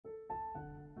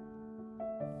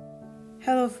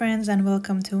Hello friends and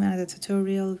welcome to another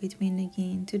tutorial with me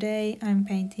Nagin. Today I'm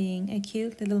painting a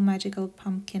cute little magical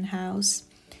pumpkin house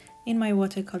in my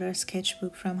watercolor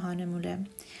sketchbook from Hahnemühle.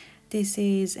 This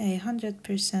is a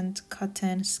 100%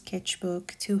 cotton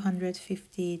sketchbook,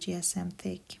 250 GSM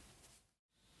thick.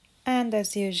 And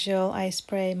as usual, I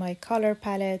spray my color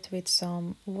palette with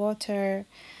some water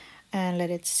and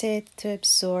let it sit to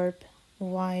absorb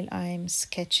while I'm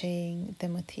sketching the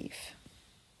motif.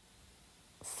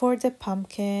 For the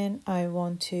pumpkin, I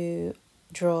want to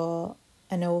draw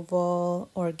an oval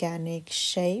organic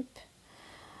shape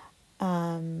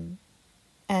and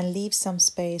leave some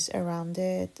space around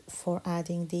it for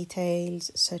adding details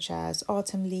such as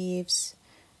autumn leaves,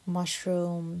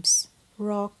 mushrooms,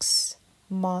 rocks,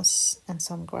 moss, and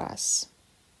some grass.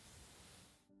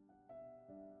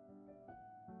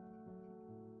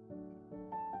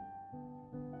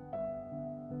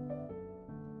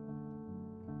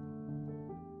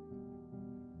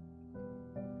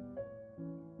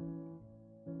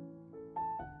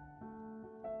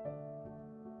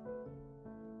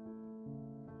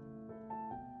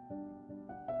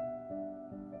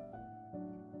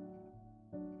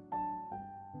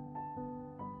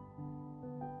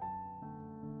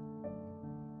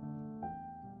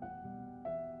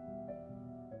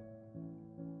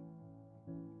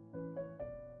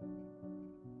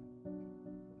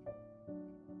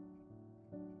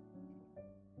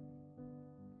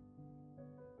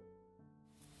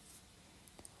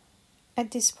 At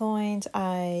this point,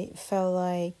 I felt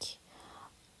like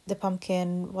the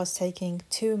pumpkin was taking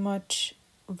too much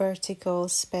vertical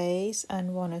space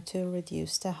and wanted to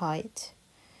reduce the height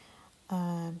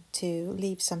to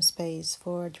leave some space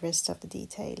for the rest of the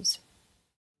details.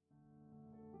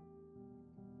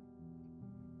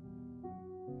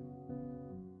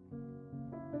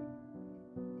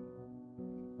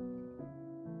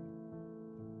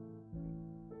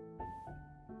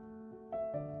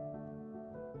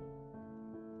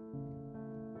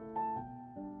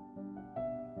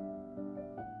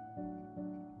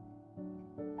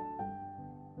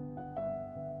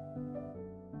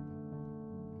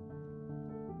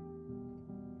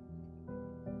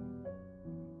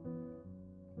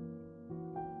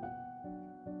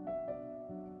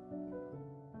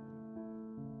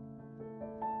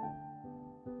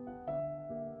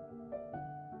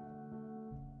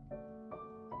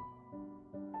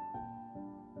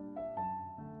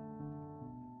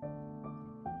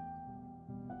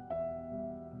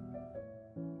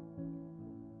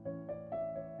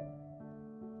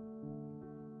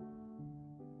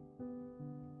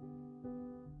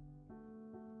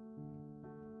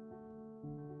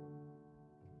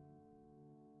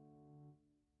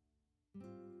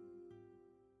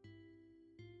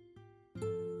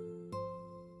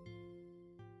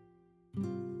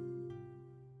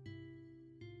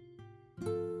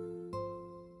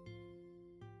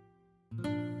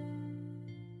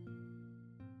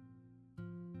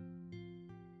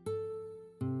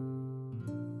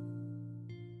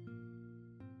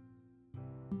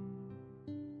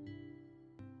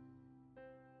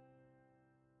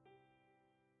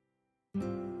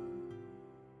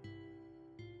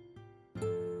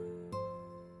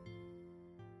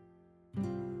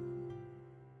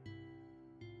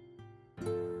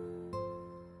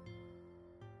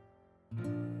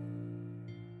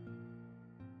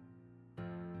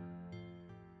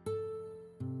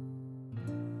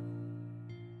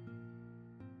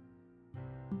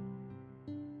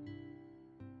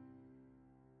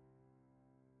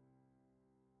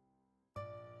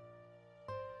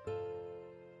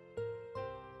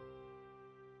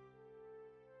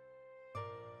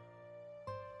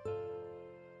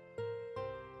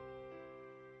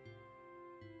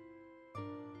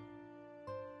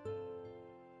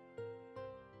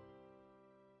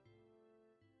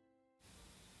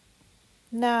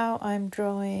 Now I'm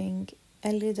drawing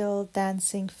a little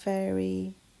dancing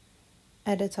fairy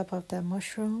at the top of the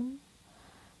mushroom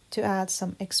to add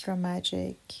some extra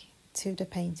magic to the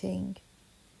painting.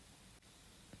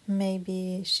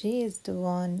 Maybe she is the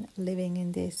one living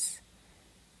in this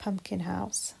pumpkin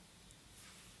house.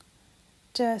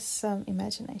 Just some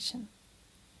imagination.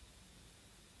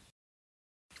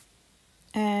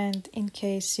 And in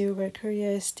case you were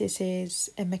curious, this is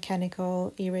a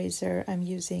mechanical eraser I'm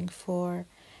using for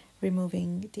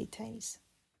removing details.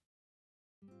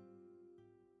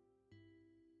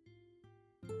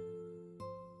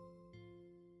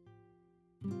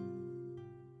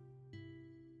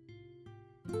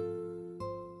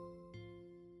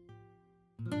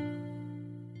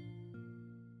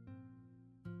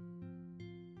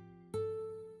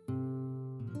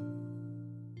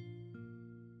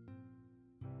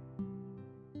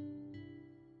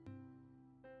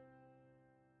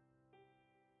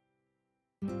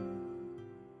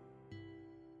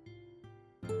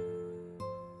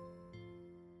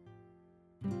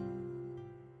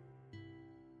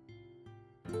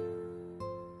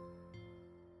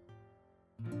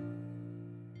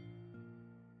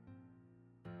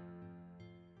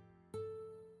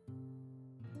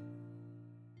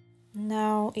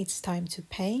 Now it's time to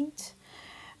paint,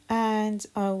 and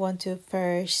I want to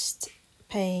first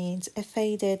paint a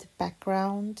faded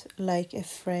background like a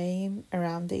frame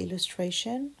around the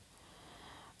illustration.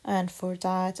 And for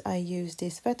that I use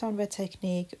this wet on wet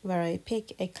technique where I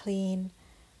pick a clean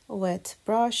wet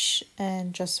brush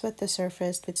and just wet the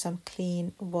surface with some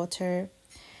clean water.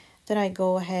 Then I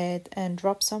go ahead and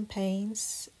drop some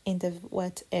paints in the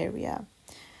wet area.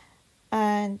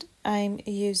 And I'm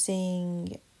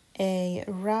using a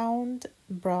round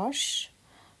brush.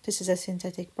 This is a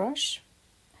synthetic brush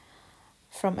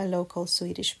from a local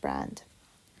Swedish brand.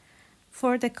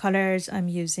 For the colors, I'm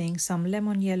using some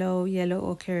lemon yellow, yellow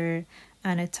ochre,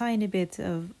 and a tiny bit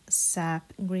of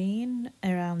sap green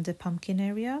around the pumpkin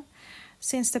area.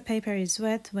 Since the paper is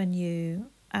wet, when you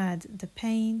add the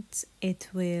paint, it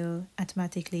will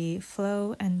automatically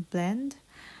flow and blend.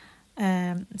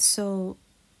 So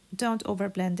don't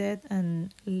overblend it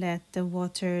and let the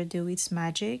water do its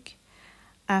magic.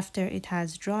 After it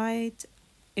has dried,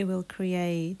 it will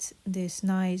create this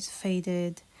nice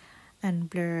faded and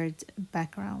blurred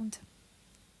background.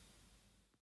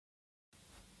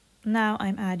 Now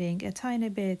I'm adding a tiny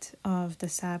bit of the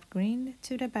sap green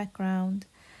to the background,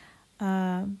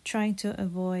 trying to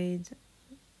avoid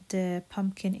the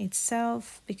pumpkin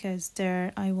itself because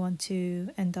there I want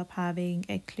to end up having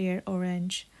a clear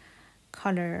orange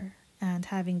color, and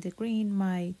having the green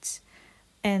might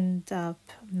end up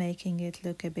making it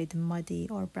look a bit muddy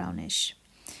or brownish.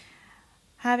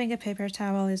 Having a paper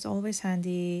towel is always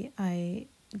handy. I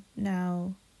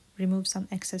now remove some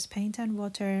excess paint and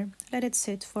water, let it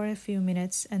sit for a few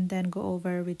minutes, and then go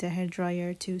over with the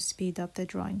hairdryer to speed up the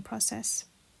drying process.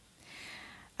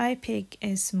 I pick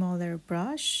a smaller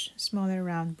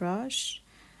round brush,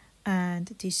 and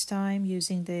this time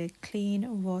using the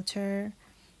clean water,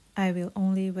 I will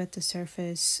only wet the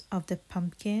surface of the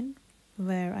pumpkin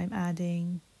where I'm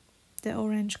adding the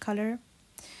orange color.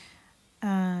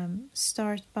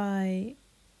 Start by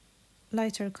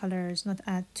lighter colors, not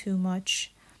add too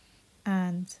much,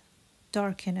 and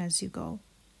darken as you go.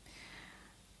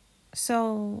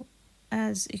 So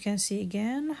as you can see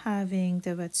again, having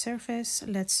the wet surface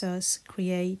lets us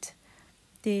create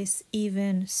this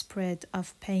even spread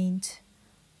of paint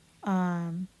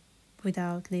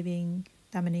without leaving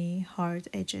that many hard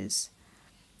edges.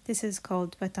 This is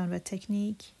called wet on wet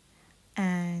technique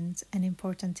and an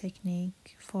important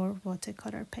technique for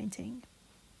watercolor painting.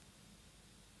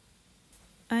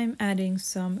 I'm adding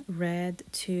some red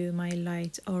to my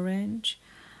light orange.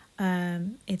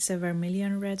 It's a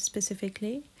vermilion red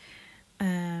specifically,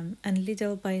 and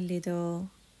little by little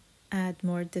add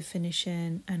more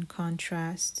definition and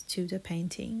contrast to the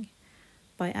painting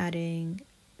by adding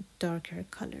darker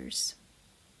colors.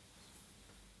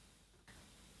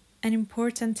 An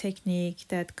important technique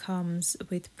that comes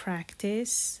with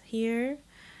practice here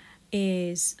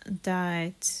is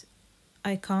that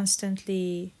I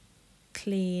constantly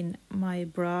clean my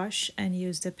brush and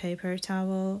use the paper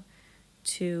towel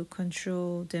to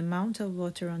control the amount of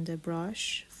water on the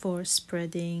brush for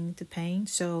spreading the paint.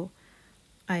 So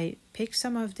I pick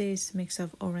some of this mix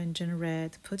of orange and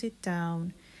red, put it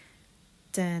down,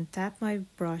 then tap my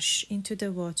brush into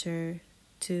the water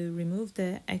to remove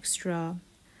the extra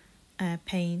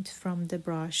paint from the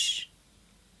brush,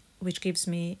 which gives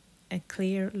me a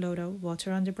clear load of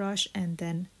water on the brush, and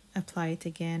then apply it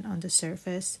again on the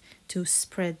surface to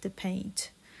spread the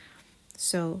paint.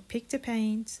 So pick the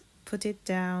paint, put it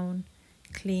down,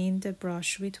 clean the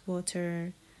brush with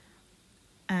water,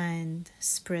 and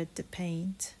spread the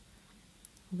paint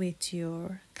with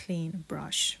your clean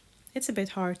brush. It's a bit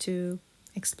hard to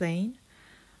explain,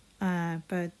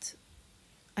 but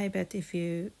I bet if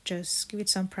you just give it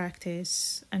some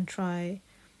practice and try,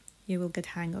 you will get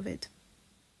hang of it.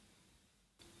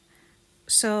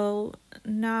 So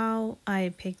now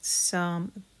I picked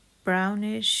some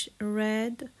brownish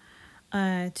red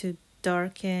to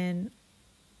darken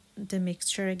the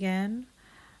mixture again,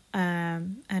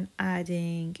 and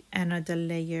adding another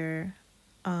layer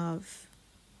of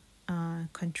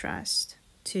contrast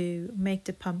to make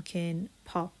the pumpkin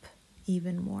pop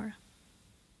even more.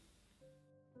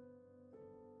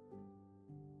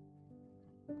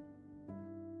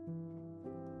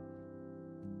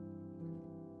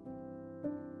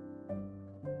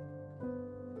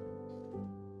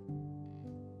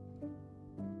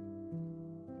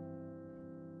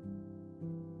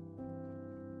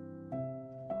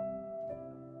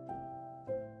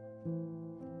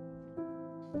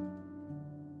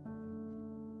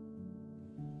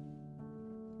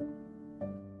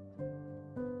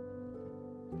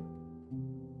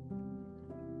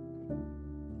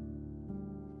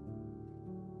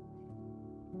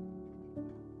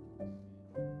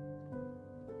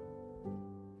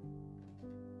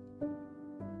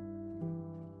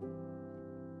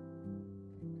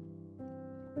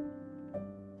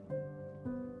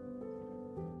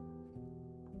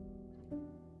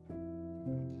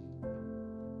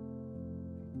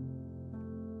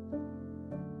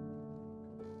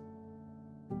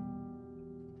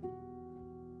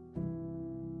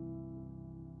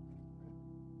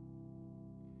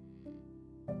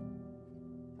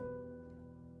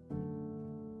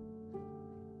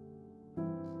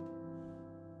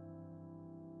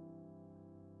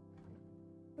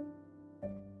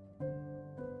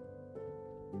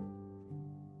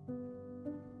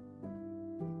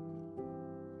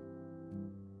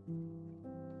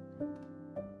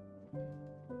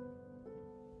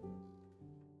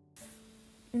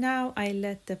 Now I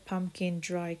let the pumpkin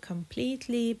dry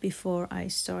completely before I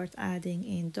start adding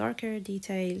in darker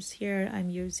details. Here I'm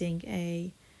using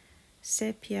a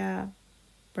sepia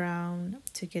brown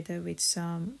together with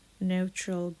some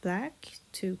neutral black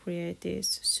to create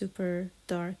this super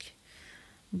dark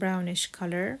brownish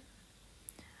color,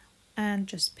 and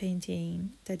just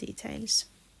painting the details.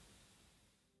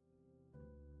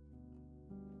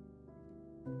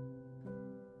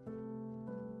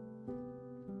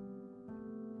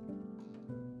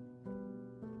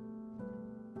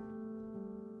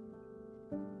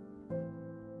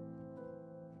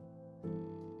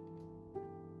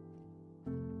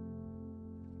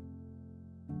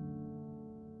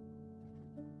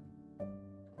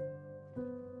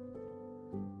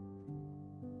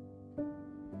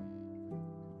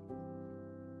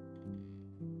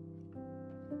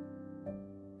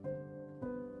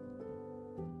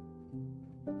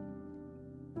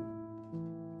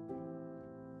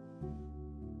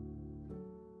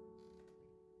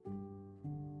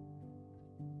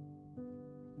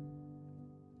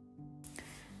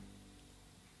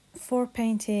 For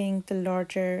painting the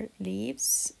larger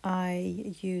leaves,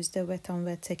 I use the wet on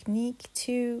wet technique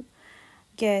to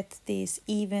get this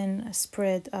even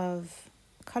spread of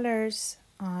colors,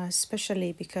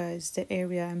 especially because the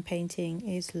area I'm painting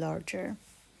is larger.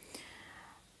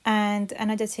 And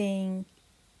another thing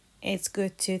it's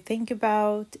good to think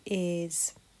about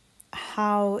is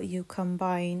how you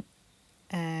combine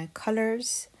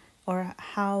colors, or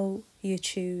how you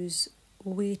choose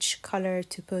which color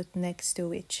to put next to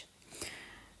which.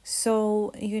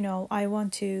 So, I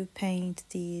want to paint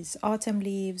these autumn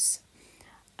leaves.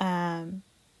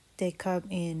 They come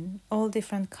in all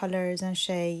different colors and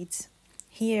shades.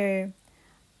 Here,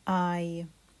 I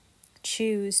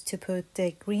choose to put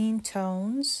the green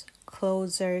tones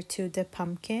closer to the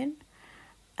pumpkin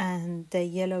and the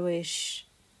yellowish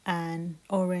and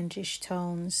orangish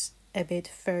tones a bit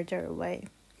further away,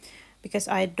 because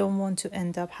I don't want to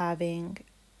end up having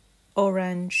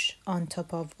orange on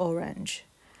top of orange.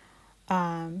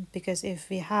 Because if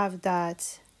we have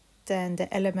that, then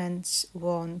the elements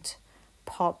won't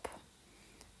pop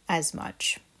as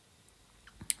much.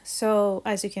 So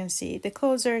as you can see, the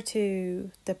closer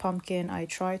to the pumpkin, I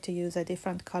try to use a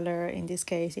different color. In this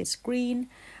case, it's green,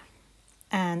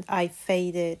 and I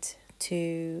fade it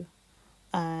to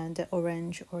the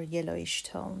orange or yellowish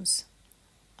tones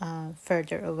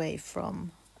further away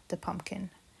from the pumpkin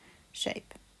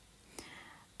shape.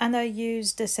 And I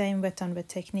use the same wet on wet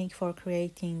technique for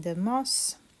creating the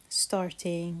moss,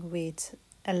 starting with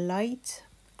a light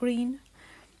green,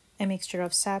 a mixture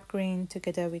of sap green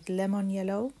together with lemon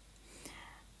yellow.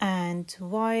 And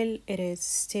while it is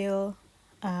still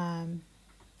a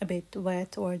bit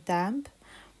wet or damp,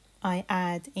 I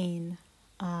add in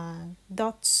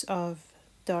dots of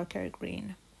darker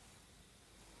green.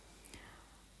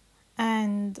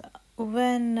 And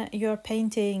when you're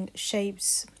painting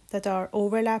shapes that are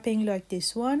overlapping like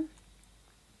this one,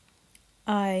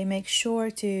 I make sure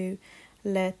to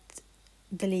let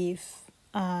the leaf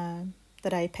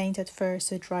that I painted first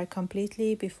to dry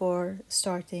completely before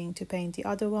starting to paint the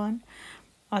other one.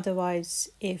 Otherwise,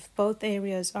 if both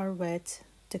areas are wet,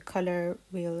 the color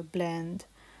will blend,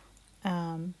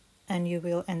 and you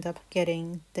will end up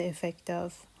getting the effect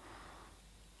of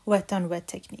wet on wet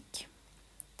technique.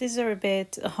 These are a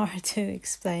bit hard to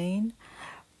explain,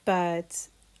 but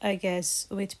I guess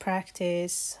with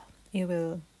practice you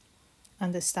will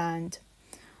understand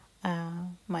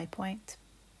my point.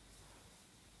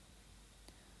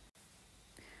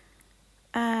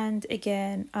 And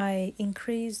again, I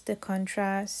increase the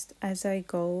contrast as I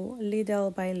go, little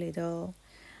by little,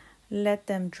 let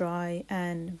them dry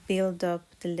and build up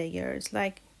the layers.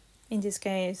 Like in this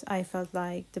case, I felt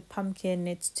like the pumpkin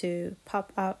needs to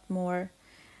pop out more,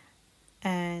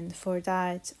 and for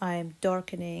that I'm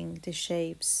darkening the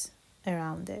shapes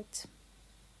around it.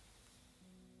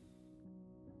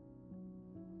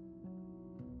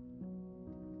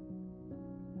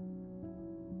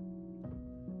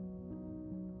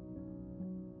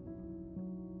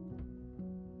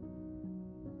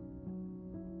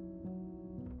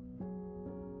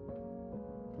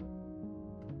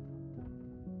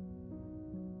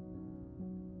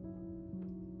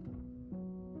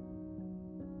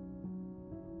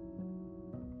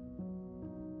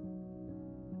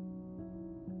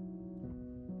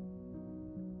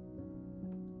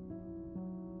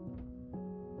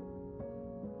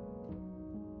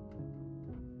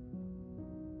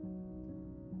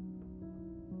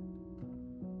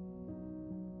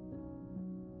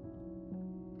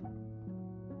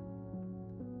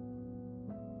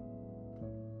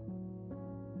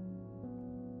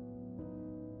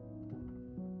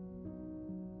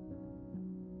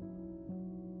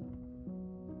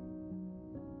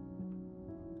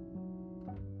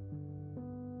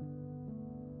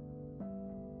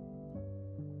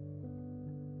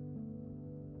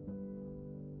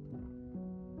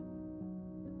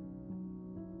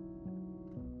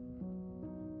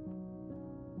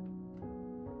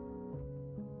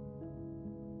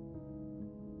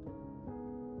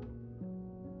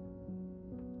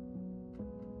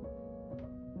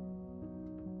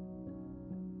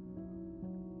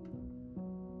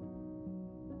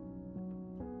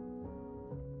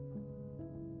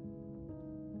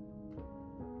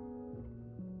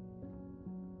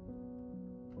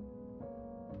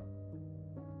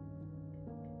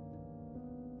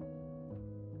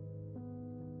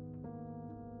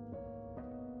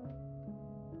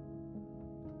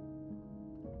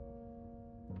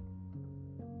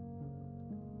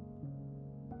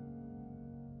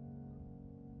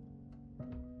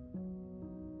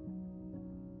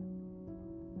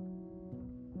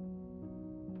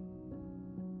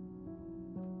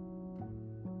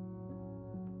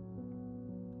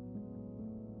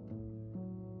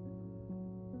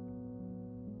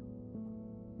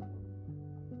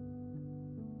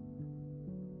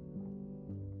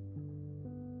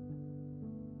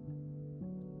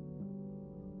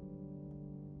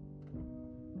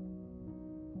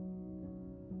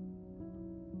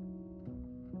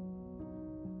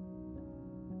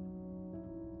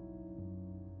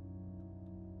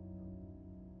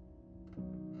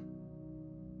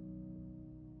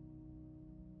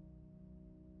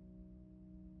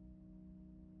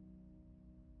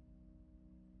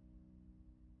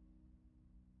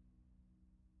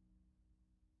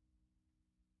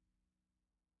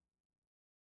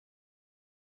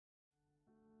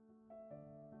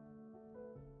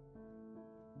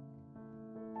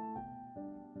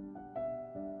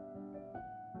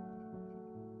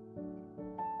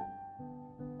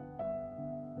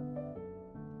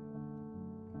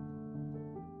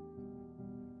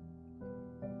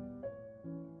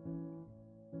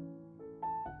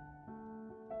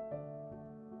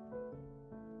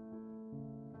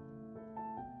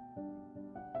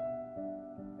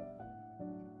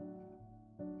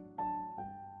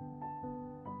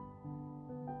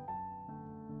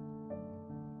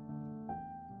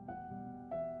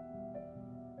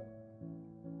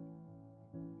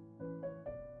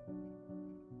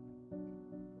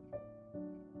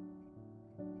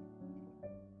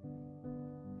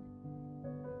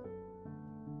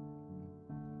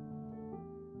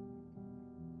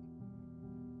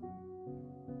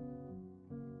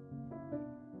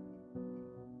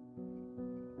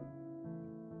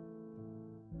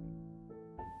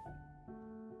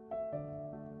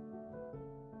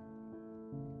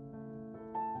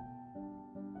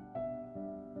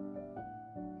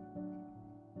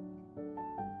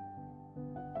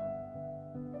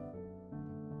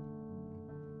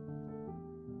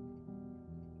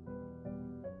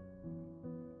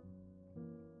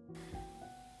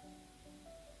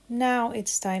 Now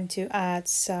it's time to add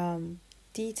some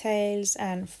details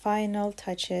and final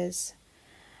touches.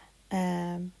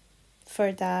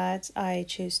 For that, I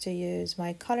choose to use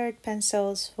my colored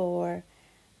pencils for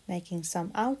making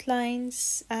some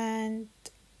outlines and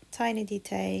tiny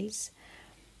details.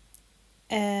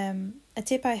 A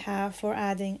tip I have for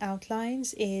adding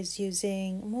outlines is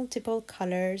using multiple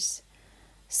colors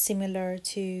similar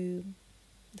to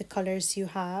the colors you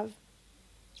have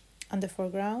on the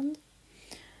foreground.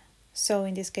 So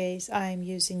in this case, I'm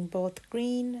using both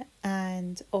green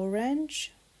and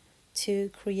orange to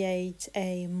create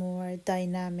a more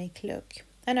dynamic look,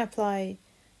 and apply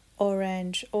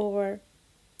orange or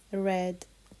red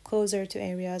closer to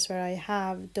areas where I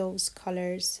have those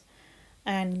colors,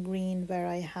 and green where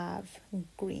I have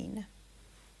green.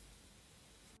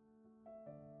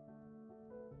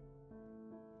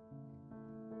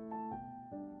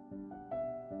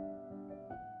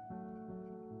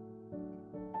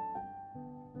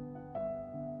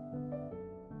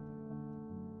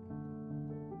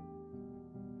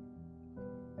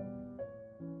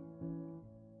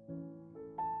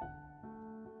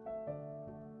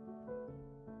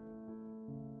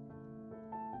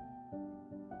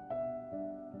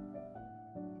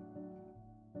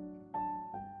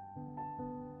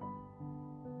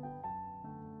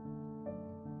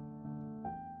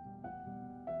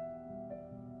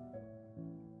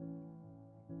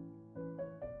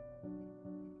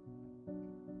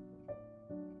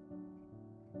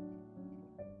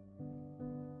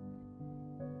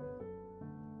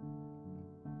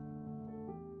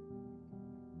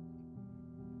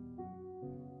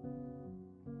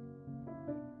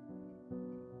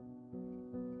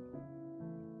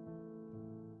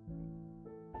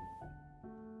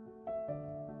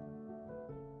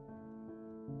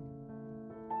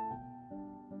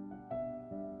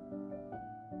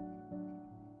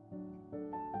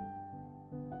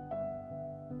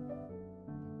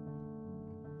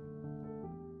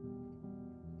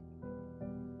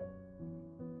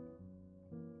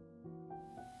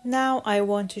 Now I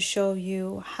want to show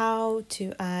you how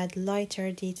to add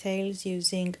lighter details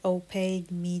using opaque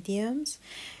mediums.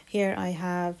 Here I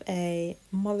have a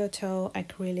Molotow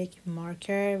acrylic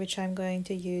marker, which I'm going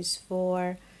to use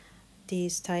for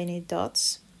these tiny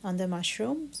dots on the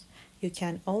mushrooms. You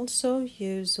can also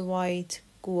use white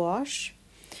gouache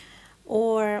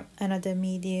or another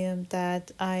medium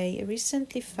that I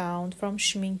recently found from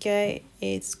Schmincke.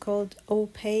 It's called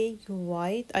Opaque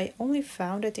White. I only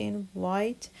found it in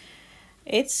white.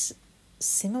 It's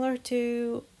similar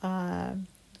to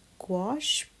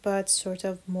gouache, but sort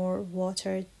of more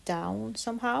watered down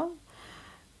somehow.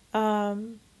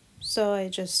 So I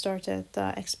just started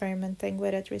experimenting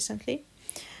with it recently.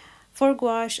 For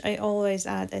gouache, I always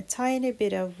add a tiny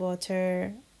bit of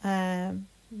water,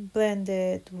 blend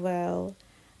it well,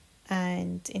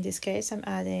 and in this case I'm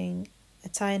adding a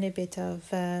tiny bit of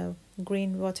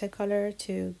green watercolor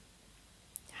to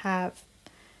have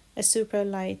a super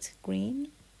light green,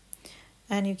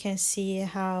 and you can see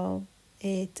how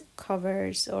it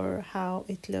covers or how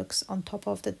it looks on top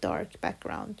of the dark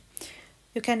background.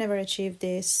 You can never achieve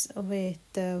this with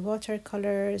the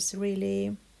watercolors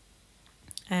really,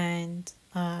 and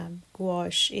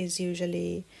gouache is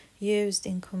usually used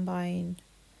in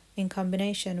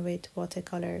combination with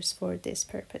watercolors for this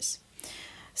purpose.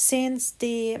 Since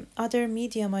the other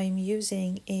medium I'm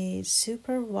using is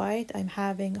super white, I'm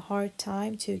having a hard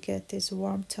time to get this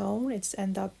warm tone. It's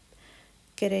end up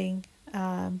getting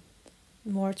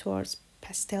more towards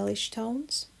pastelish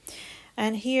tones.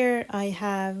 And here I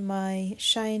have my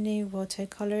shiny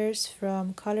watercolors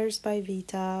from Colors by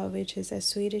Vita, which is a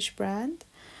Swedish brand,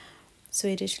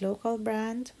 Swedish local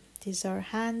brand. These are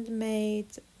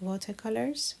handmade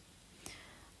watercolors.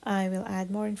 I will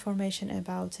add more information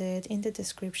about it in the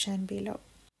description below.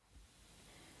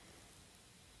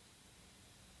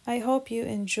 I hope you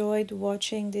enjoyed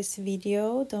watching this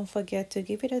video. Don't forget to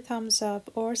give it a thumbs up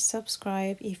or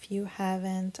subscribe if you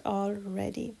haven't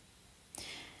already.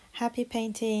 Happy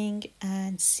painting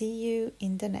and see you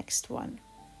in the next one.